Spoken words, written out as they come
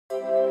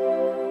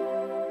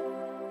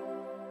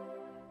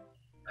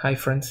Hi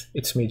friends,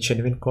 it's me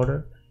Genuine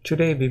Coder.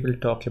 Today we will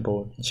talk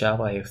about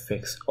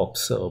JavaFX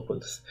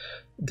Observables.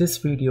 This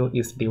video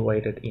is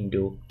divided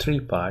into three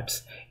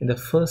parts. In the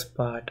first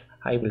part,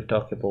 I will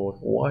talk about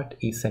what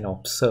is an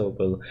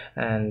observable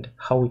and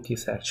how it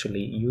is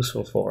actually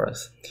useful for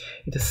us.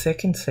 In the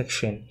second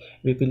section,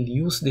 we will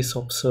use this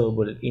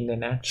observable in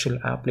an actual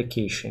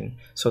application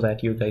so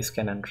that you guys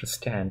can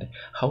understand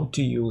how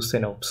to use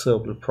an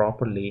observable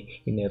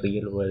properly in a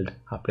real world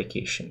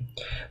application.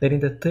 Then in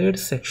the third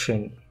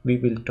section, we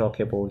will talk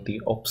about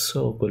the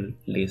observable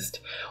list.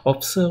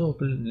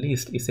 Observable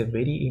list is a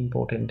very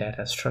important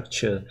data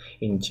structure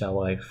in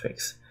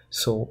JavaFX.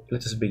 So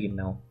let us begin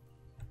now.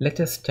 Let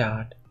us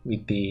start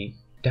with the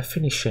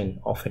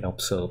definition of an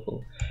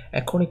observable.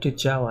 According to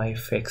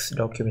JavaFX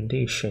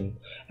documentation,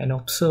 an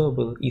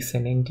observable is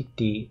an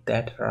entity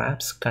that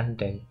wraps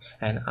content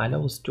and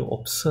allows to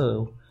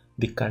observe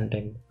the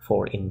content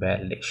for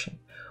invalidation.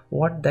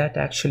 What that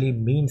actually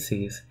means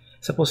is,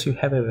 suppose you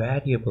have a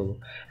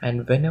variable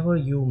and whenever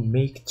you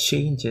make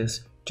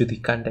changes to the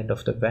content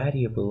of the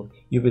variable,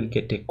 you will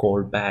get a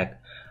callback,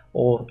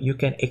 or you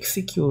can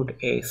execute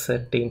a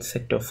certain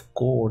set of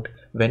code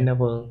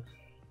whenever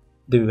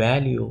the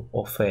value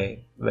of a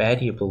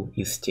variable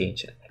is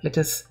changed. Let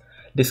us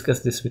discuss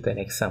this with an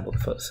example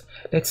first.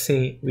 Let's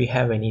say we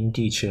have an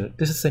integer.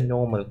 This is a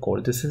normal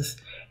code. This is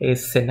a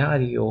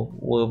scenario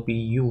where we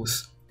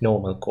use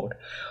normal code.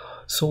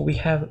 So we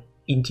have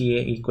int a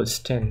equals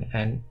 10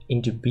 and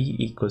int b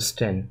equals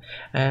 10,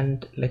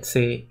 and let's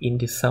say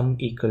int sum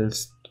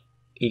equals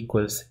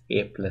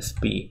a plus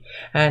b,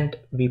 and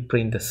we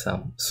print the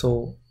sum.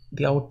 So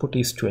the output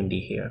is 20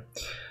 here.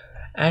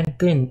 And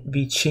then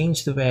we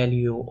change the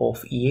value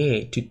of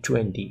a to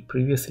 20.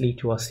 Previously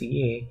it was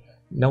a,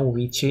 now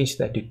we change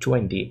that to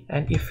 20,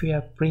 and if we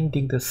are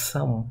printing the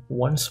sum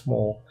once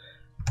more,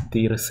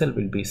 the result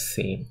will be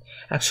same.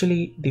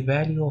 Actually the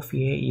value of a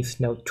is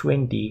now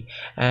 20,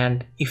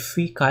 and if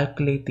we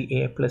calculate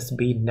the a plus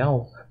b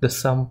now, the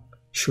sum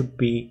should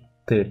be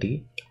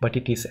 30, but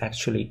it is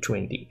actually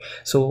 20.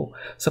 So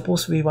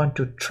suppose we want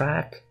to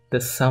track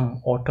the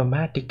sum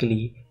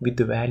automatically with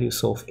the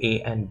values of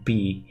a and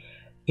b.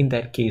 In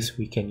that case,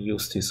 we can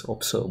use this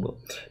observable.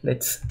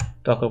 Let's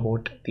talk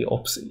about the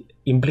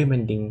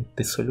implementing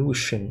the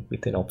solution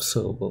with an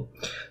observable.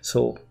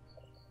 So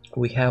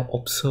we have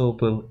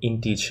observable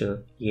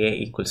integer a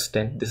equals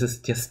 10. This is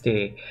just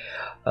a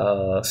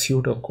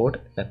pseudocode,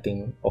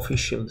 nothing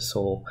official.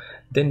 So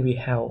then we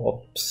have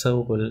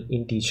observable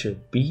integer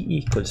b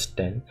equals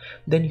 10.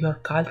 Then you are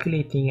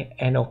calculating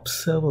an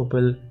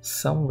observable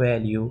sum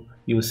value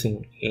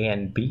using a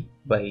and b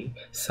by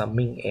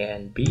summing a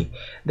and b.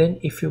 Then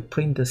if you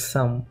print the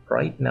sum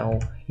right now,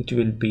 it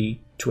will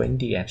be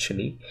 20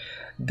 actually.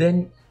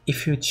 Then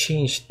if you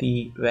change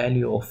the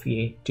value of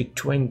a to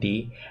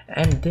 20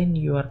 and then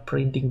you are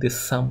printing the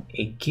sum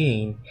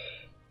again,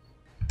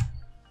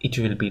 it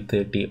will be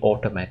 30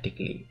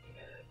 automatically.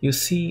 You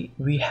see,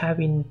 we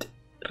haven't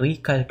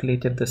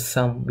recalculated the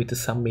sum with the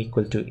sum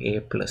equal to a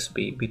plus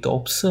b. With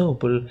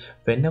observable,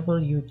 whenever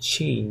you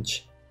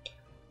change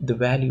the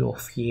value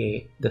of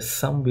a, the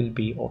sum will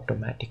be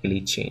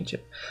automatically changed.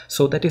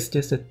 So that is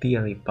just the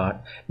theory part.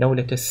 Now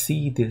let us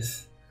see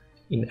this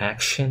in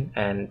action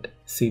and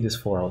see this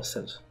for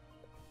ourselves.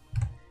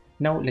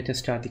 Now let us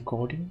start the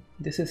coding.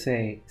 This is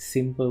a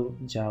simple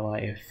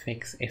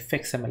JavaFX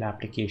XML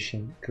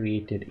application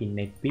created in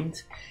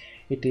NetBeans.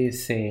 It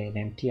is an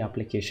empty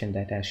application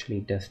that actually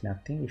does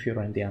nothing. If you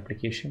run the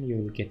application, you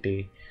will get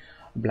a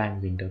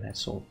blank window,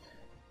 that's all.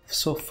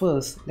 So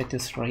first, let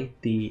us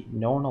write the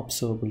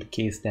non-observable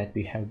case that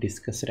we have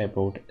discussed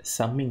about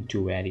summing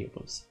two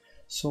variables.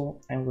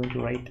 So I'm going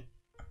to write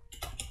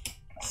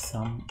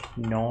sum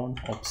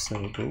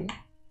non-observable.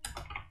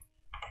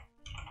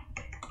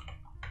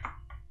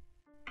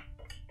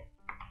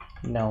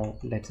 Now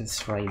let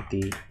us write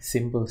the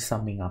simple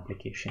summing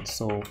application.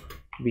 So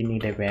we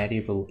need a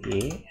variable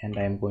a, and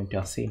I'm going to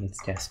assign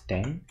it's just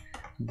 10.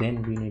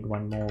 Then we need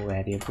one more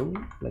variable,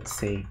 let's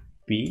say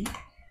b,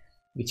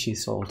 which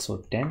is also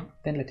 10.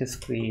 Then let us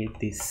create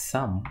the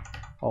sum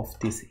of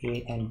this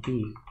a and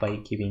b by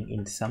giving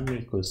int sum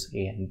equals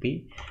a and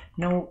b.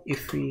 Now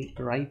if we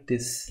write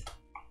this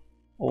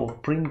or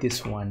print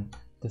this one,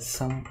 the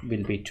sum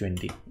will be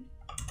 20.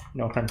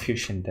 No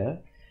confusion there.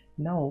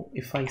 Now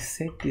if I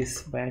set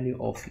this value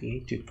of a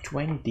to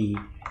 20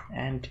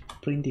 and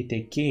print it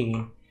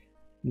again,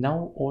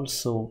 now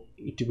also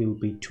it will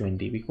be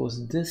 20,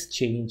 because this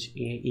change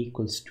a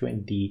equals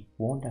 20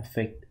 won't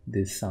affect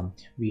this sum.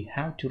 We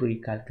have to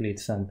recalculate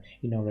sum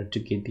in order to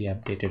get the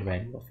updated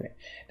value of it.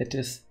 Let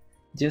us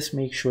just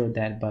make sure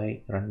that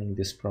by running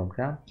this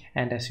program,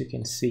 and as you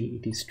can see,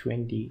 it is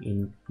 20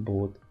 in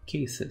both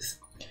cases.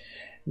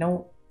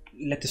 Now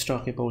let us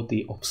talk about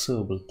the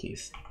observable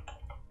case.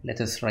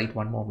 Let us write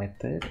one more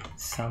method,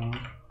 sum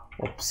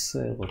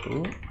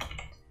observable,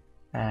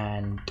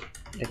 and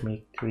let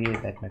me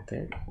create that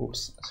method.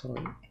 Oops,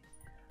 sorry.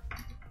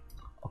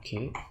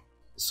 Okay,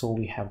 so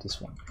we have this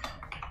one.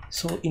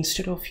 So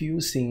instead of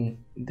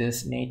using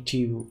this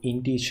native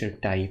integer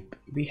type,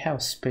 we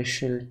have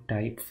special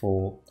type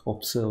for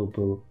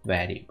observable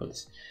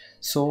variables.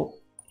 So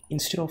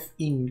instead of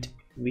int,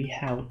 we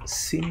have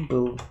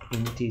simple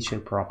integer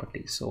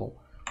property. So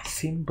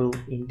simple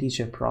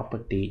integer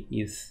property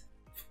is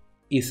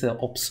an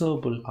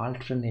observable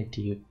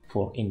alternative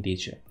for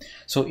integer.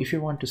 So if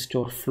you want to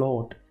store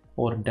float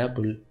or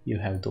double, you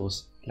have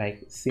those,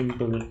 like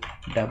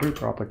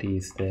SimpleDoubleProperty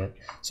is there.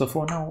 So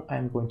for now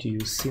I'm going to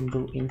use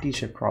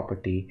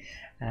SimpleIntegerProperty,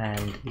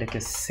 and let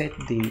us set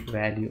the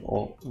value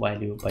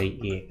by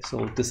a.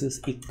 So this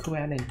is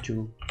equivalent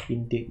to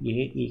int a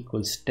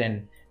equals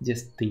 10,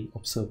 just the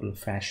observable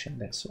fashion,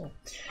 that's all.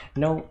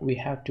 Now we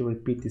have to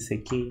repeat this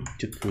again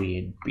to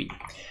create b.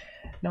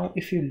 Now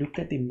if you look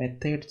at the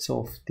methods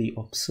of the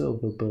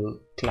observable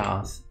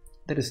class,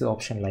 there is the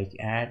option like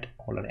add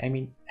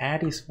already.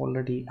 Add is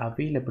already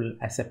available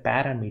as a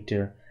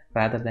parameter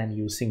rather than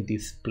using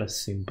this plus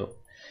symbol.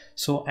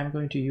 So I'm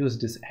going to use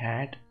this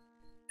add,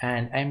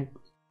 and I'm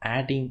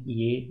adding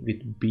a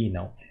with b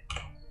now.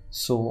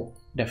 So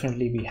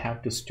definitely we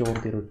have to store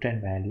the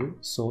return value.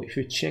 So if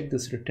you check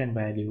this return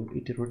value,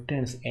 it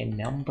returns a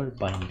number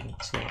binding.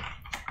 So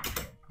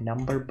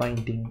number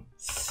binding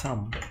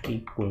sum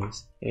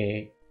equals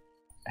a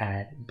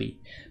add b.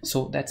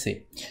 So that's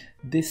it.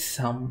 This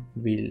sum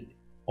will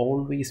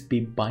always be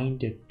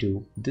binded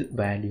to the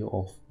value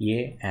of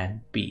a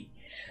and b.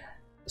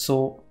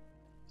 So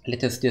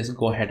let us just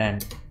go ahead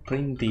and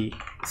print the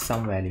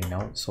sum value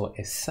now. So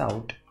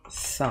sout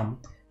sum,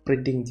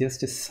 printing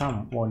just a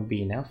sum won't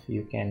be enough.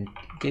 You can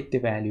get the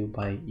value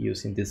by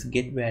using this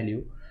get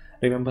value.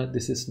 Remember,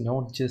 this is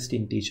not just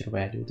integer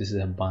value, this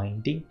is a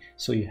binding,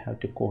 so you have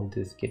to call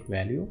this get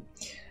value.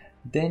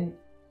 Then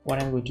what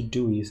I'm going to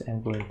do is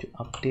I'm going to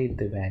update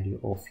the value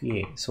of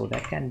a. So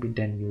that can be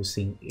done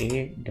using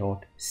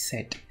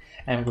a.set.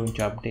 I'm going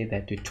to update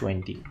that to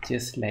 20,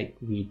 just like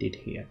we did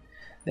here.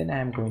 Then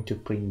I'm going to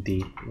print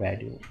the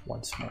value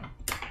once more.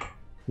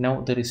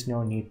 Now there is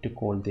no need to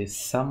call this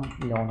sum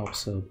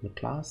non-observable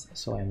class,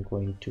 so I'm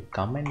going to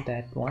comment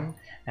that one,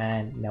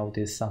 and now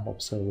this sum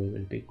observable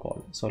will be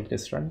called. So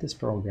let's run this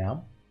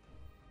program,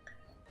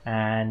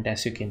 and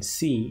as you can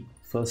see,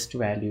 first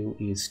value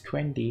is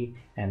 20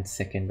 and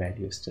second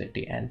value is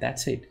 30, and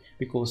that's it.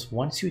 Because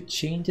once you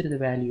change the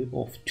value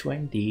of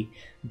 20,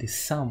 the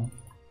sum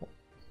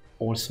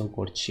also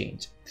got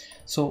changed.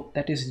 So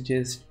that is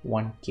just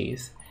one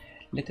case.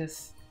 Let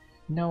us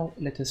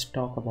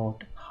talk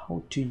about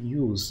how to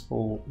use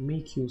or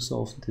make use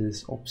of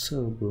this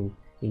observable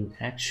in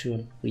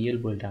actual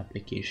real-world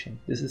application.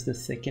 This is the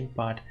second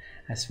part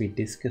as we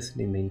discussed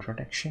in the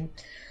introduction.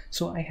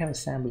 So I have a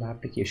sample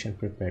application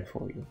prepared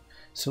for you.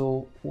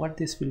 So what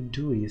this will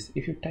do is,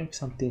 if you type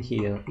something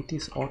here, it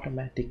is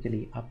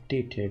automatically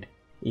updated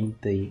in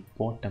the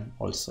bottom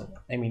also,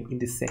 in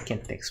the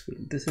second text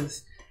field. This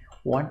is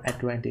one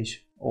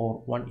advantage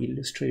or one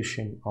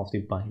illustration of the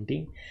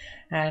binding.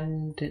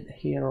 And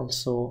here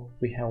also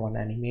we have one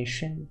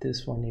animation.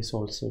 This one is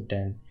also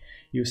done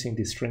using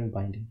the string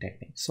binding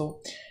technique. So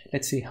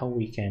let's see how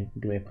we can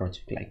do a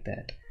project like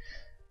that.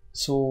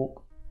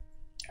 So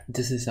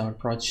this is our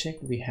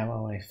project. We have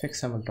our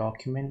fxml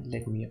document.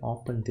 Let me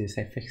open this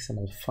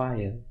fxml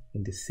file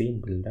in the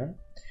scene builder.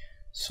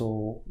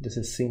 So this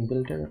is scene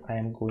builder. I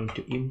am going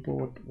to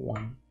import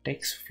one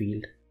text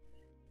field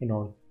in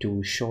order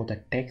to show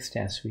the text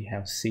as we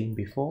have seen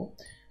before.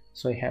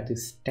 So I have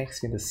this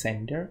text in the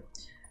center.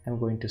 I'm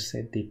going to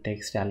set the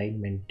text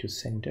alignment to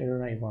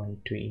center. I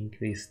want to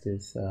increase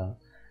this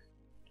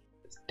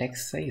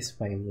text size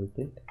by a little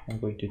bit. I'm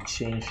going to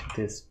change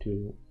this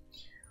to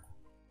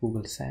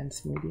Google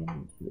Sans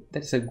medium.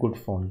 That's a good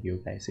font,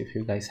 you guys. If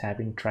you guys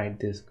haven't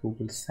tried this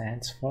Google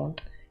Sans font,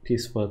 it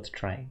is worth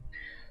trying.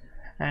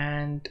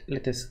 And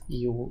let us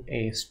give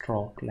a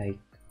stroke like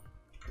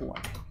 1.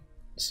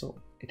 So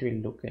it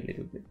will look a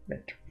little bit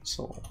better.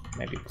 So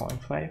maybe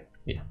 0.5.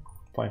 Yeah,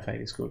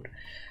 0.5 is good.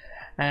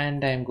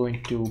 And I'm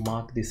going to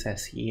mark this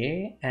as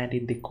a, and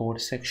in the code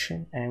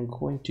section I'm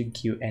going to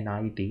give an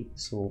ID.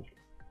 So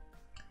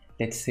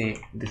let's say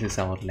this is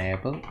our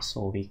label,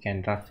 so we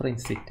can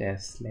reference it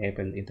as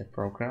label in the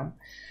program.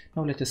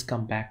 Now let us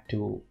come back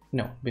to,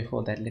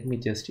 before that let me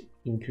just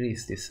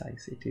increase this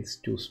size. It is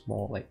too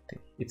small, I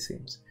think it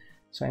seems.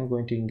 So I'm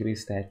going to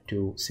increase that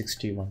to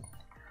 61.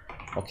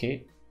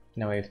 Okay,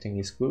 now everything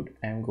is good.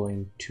 I'm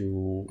going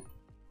to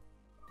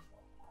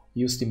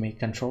use the make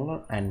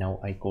controller, and now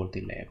I call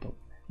the label.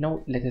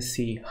 Now let us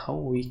see how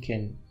we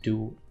can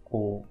do,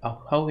 or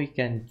how we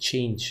can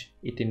change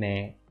it in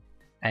a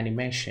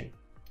animation,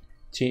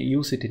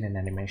 use it in an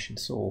animation.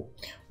 So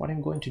what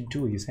I'm going to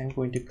do is I'm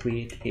going to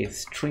create a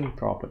string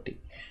property.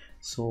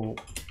 So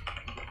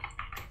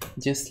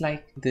just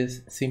like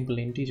this simple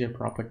integer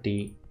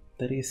property,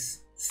 there is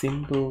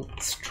simple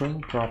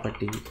string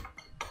property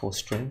for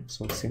string.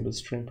 So simple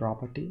string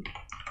property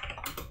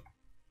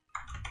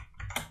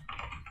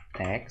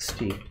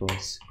text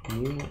equals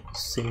new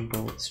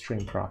simple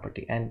string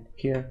property, and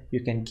here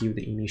you can give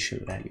the initial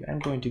value. I'm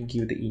going to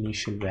give the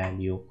initial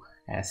value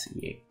as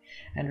a.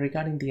 And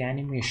regarding the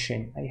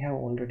animation, I have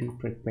already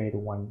prepared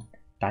one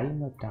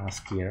timer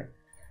task here.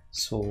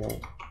 so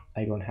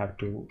I don't have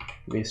to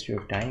waste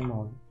your time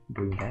on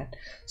doing that.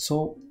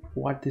 So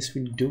what this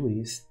will do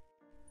is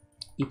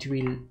it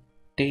will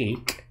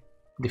take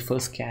the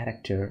first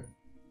character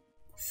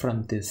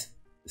from this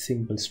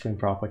simple string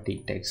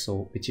property text,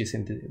 so which is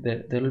in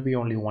there will be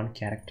only one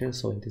character,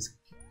 so in this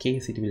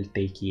case it will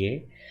take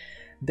a,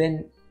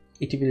 then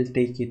it will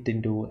take it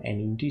into an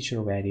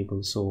integer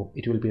variable, so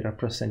it will be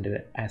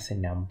represented as a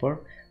number.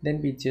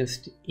 Then we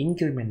just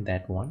increment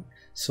that one,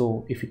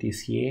 so if it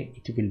is a,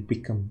 it will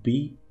become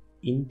b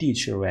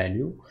integer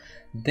value.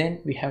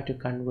 Then we have to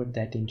convert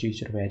that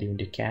integer value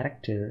into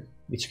character,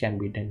 which can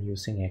be done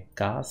using a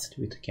cast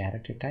with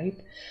character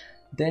type.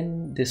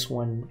 Then this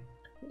one,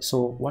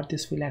 so what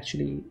this will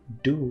actually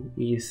do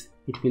is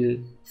it will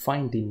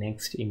find the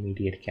next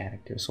immediate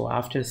character. So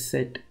after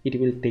set, it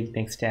will take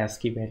next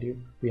ASCII value.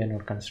 We are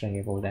not considering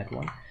about that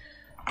one.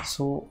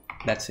 So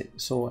that's it.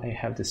 So I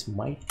have this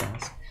my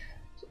task.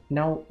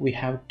 Now we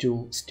have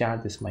to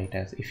start this my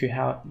task. If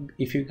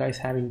you guys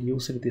haven't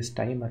used this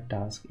timer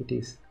task, it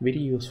is very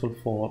useful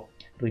for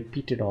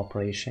repeated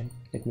operation.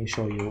 Let me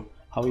show you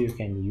how you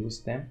can use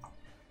them.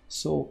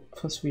 So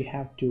first we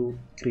have to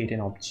create an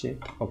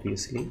object,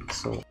 obviously.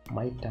 So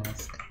my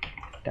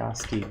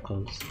task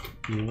equals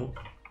new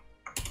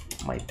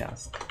my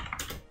task.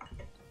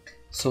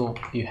 So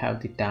you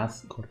have the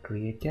task got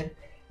created.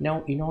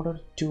 Now in order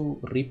to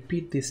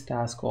repeat this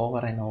task over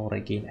and over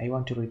again, I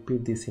want to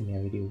repeat this in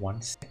every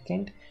 1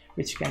 second,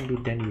 which can be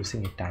done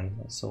using a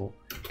timer. So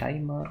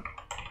timer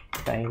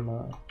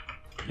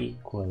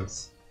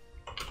equals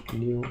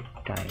new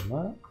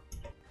timer,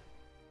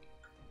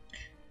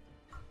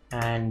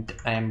 and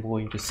I am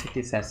going to set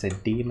this as a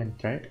daemon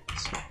thread,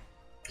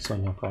 so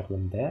no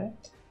problem there.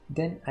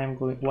 Then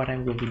what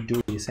I'm going to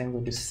do is I'm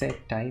going to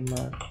set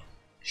timer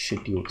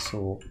schedule.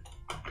 So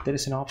there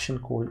is an option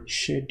called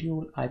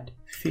schedule at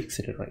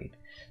fixed rate.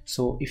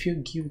 So if you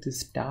give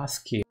this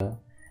task here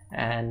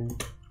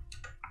and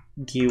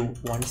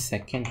give 1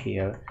 second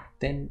here,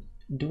 then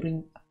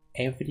during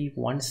every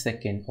 1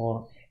 second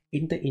or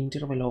in the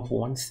interval of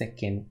 1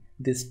 second,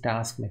 this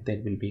task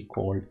method will be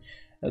called,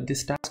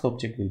 this task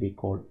object will be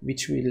called,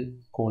 which will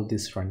call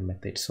this run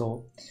method.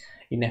 So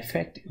in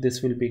effect,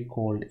 this will be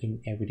called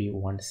in every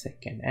 1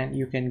 second, and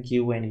you can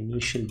give an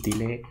initial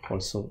delay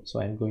also.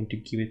 So I'm going to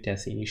give it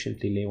as initial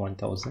delay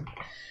 1000.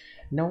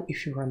 Now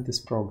if you run this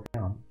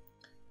program,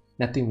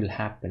 nothing will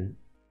happen.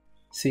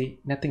 See,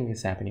 nothing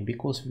is happening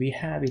because we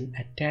have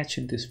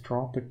attached this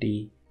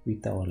property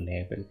with our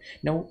label.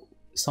 Now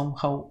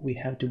somehow we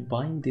have to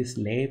bind this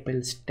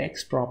label's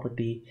text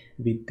property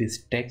with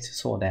this text,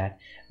 so that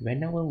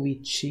whenever we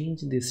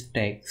change this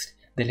text,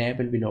 the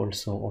label will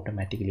also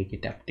automatically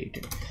get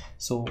updated.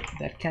 So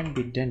that can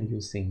be done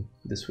using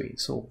this way.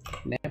 So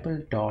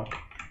label dot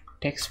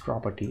text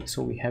property.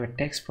 So we have a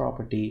text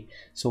property.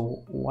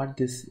 So what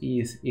this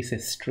is a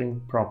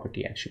string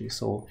property actually.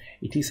 So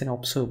it is an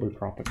observable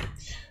property.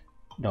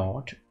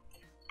 Dot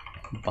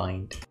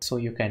bind. So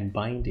you can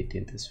bind it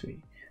in this way.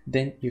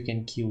 Then you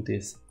can give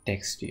this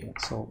text here.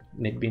 So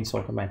NetBeans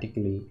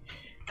automatically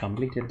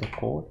completed the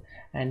code.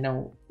 And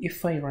now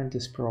if I run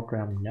this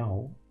program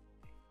now,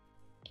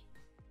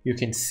 you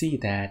can see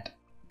that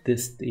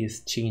this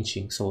is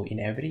changing. So in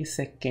every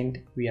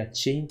second we are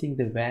changing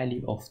the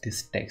value of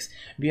this text.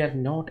 We are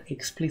not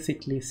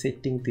explicitly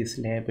setting this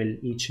label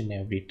each and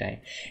every time.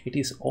 It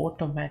is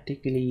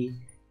automatically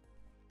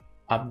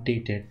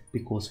updated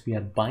because we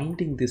are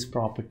binding this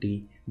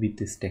property with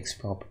this text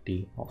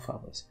property of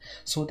ours.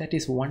 So that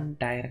is one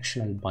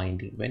directional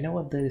binding.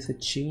 Whenever there is a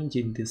change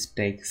in this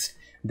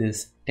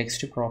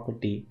text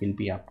property will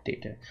be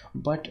updated.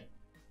 But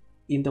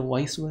in the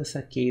vice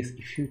versa case,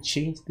 if you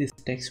change this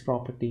text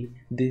property,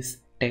 this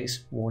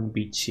text won't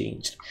be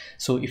changed.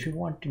 So if you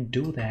want to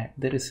do that,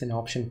 there is an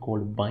option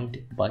called bind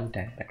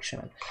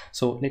directional.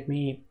 So let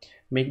me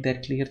make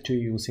that clear to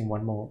you using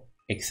one more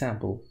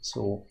example.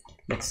 So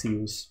let's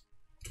use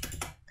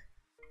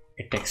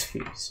a text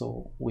field.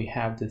 So we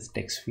have this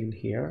text field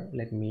here.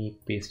 Let me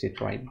paste it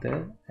right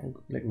there, and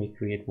let me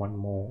create one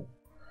more.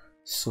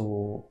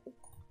 So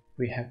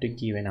we have to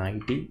give an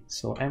ID.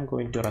 So I'm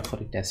going to refer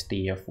it as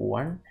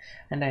tf1,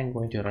 and I'm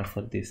going to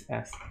refer this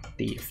as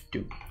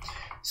tf2.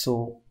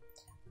 So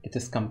let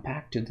us come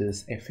back to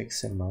this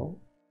fxml.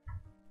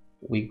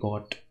 We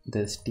got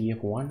this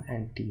tf1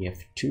 and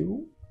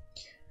tf2.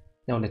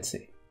 Now let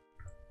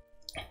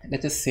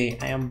us say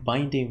I am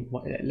binding.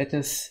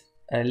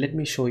 Let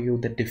me show you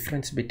the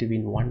difference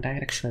between one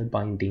directional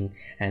binding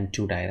and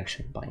two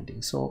directional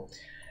binding. So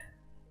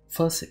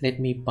first let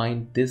me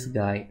bind this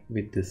guy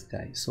with this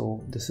guy.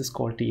 So this is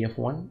called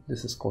tf1,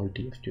 this is called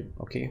tf2.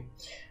 Okay,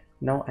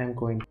 now I'm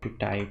going to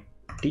type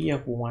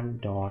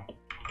tf1 dot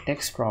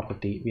text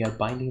property. We are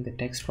binding the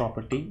text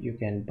property. You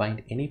can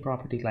bind any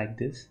property like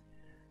this,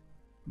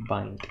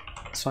 bind.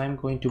 So I'm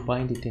going to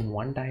bind it in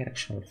one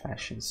directional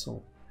fashion.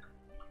 So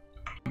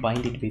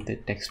bind it with the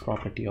text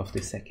property of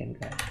the second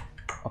guy.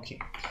 Okay,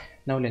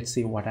 now let's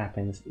see what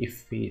happens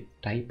if we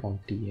type on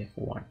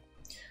tf1.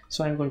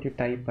 So I'm going to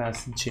type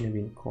as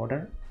genuine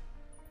coder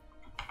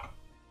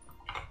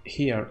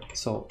here.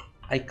 So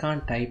I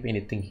can't type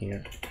anything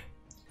here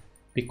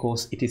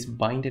because it is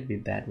binded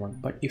with that one.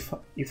 But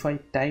if I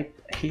type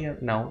here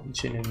now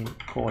genuine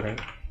coder,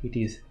 it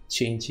is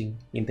changing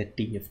in the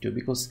tf2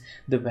 because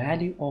the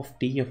value of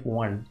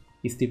tf1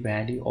 is the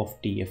value of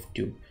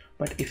tf2.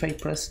 But if I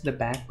press the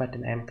back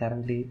button, I am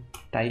currently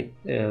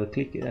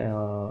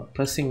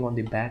pressing on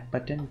the back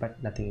button,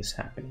 but nothing is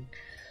happening.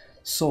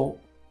 So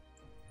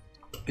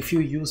if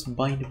you use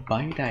bind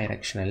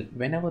bidirectional,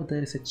 whenever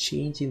there is a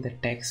change in the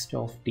text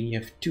of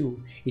tf2,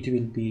 it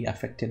will be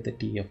affected the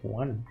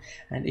tf1,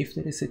 and if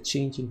there is a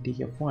change in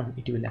tf1,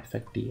 it will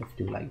affect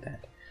tf2 like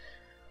that.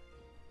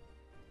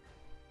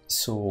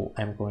 So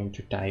I'm going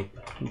to type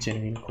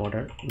genuine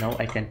coder. Now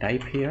I can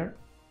type here,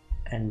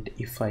 and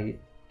if I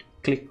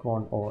click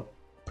on or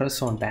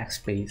press on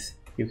backspace,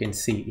 you can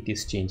see it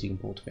is changing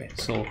both ways.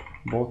 So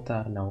both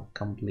are now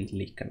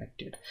completely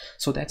connected.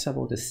 So that's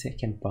about the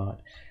second part.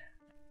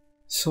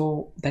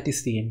 So that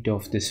is the end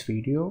of this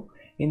video.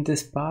 In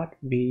this part,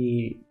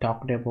 we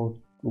talked about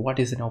what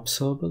is an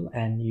observable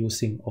and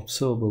using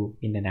observable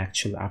in an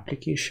actual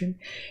application.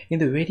 In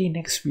the very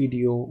next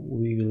video,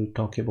 we will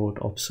talk about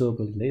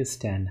observable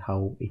list and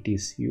how it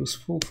is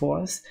useful for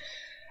us.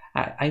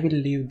 I will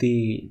leave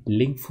the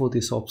link for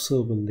this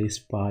observable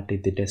list part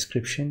in the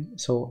description.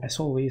 So as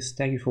always,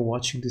 thank you for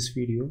watching this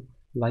video.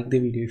 Like the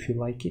video if you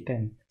like it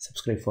and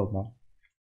subscribe for more.